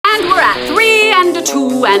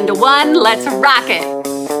2 and a 1, let's rock it.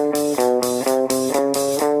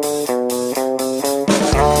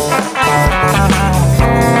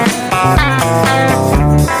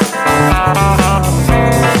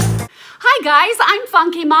 Hi guys, I'm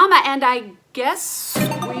Funky Mama, and I guess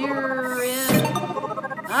we're in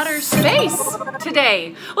outer space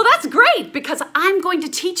today. Well, that's great because I'm going to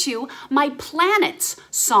teach you my planets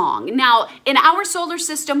song. Now, in our solar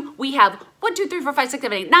system, we have 1, 2, 3, 4, 5, 6,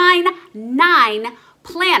 7, 8, 9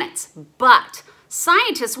 planets. But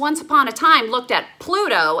scientists once upon a time looked at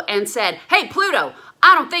Pluto and said, hey, Pluto,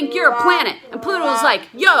 I don't think you're a planet. And Pluto was like,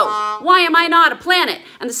 yo, why am I not a planet?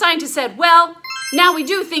 And the scientist said, well, now we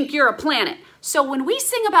do think you're a planet. So when we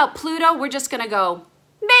sing about Pluto, we're just gonna go,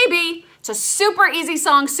 maybe. It's a super easy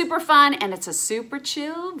song, super fun, and it's a super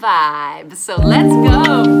chill vibe. So let's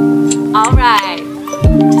go. All right,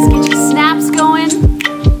 just get your snaps going.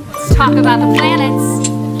 Let's talk about the planets.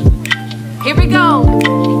 Here we go.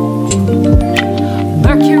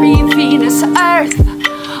 Mercury, Venus, Earth,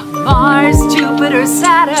 Mars, Jupiter,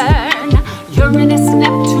 Saturn, Uranus,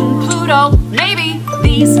 Neptune, Pluto. Maybe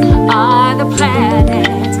these are the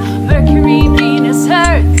planets. Mercury, Venus,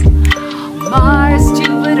 Earth, Mars,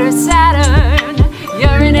 Jupiter, Saturn,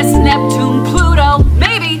 Uranus, Neptune, Pluto.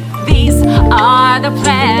 Maybe these are the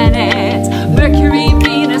planets. Mercury,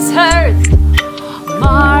 Venus, Earth,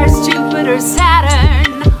 Mars, Jupiter,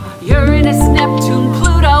 Saturn, Uranus, Neptune,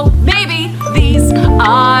 Pluto. Maybe these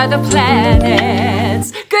are the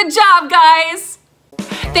planets. Good job, guys.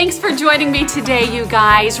 Thanks for joining me today, you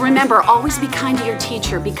guys. Remember, always be kind to your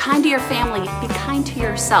teacher, be kind to your family, be kind to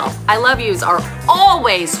yourself. I love yous are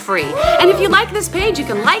always free. And if you like this page, you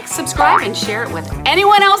can like, subscribe, and share it with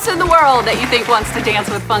anyone else in the world that you think wants to dance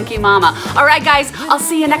with Funky Mama. All right, guys, I'll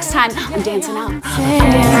see you next time. I'm dancing out.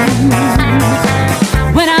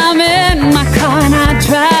 When I'm in my car and I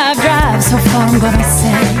drive so far, I'm gonna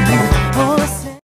say